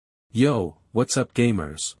Yo, what's up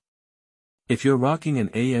gamers? If you're rocking an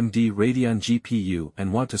AMD Radeon GPU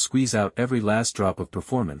and want to squeeze out every last drop of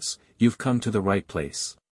performance, you've come to the right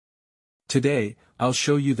place. Today, I'll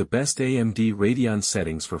show you the best AMD Radeon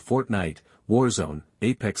settings for Fortnite, Warzone,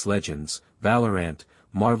 Apex Legends, Valorant,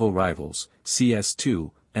 Marvel Rivals,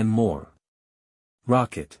 CS2, and more.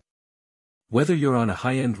 Rock it! Whether you're on a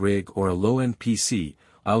high-end rig or a low-end PC,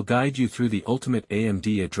 I'll guide you through the ultimate AMD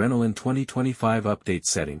Adrenalin 2025 update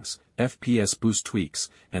settings, FPS boost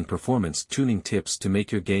tweaks, and performance tuning tips to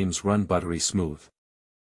make your games run buttery smooth.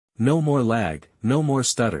 No more lag, no more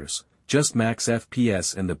stutters, just max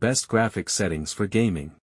FPS and the best graphics settings for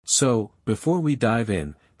gaming. So, before we dive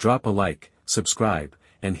in, drop a like, subscribe,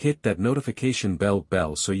 and hit that notification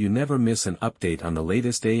bell so you never miss an update on the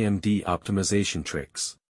latest AMD optimization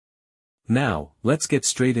tricks. Now, let's get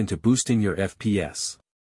straight into boosting your FPS.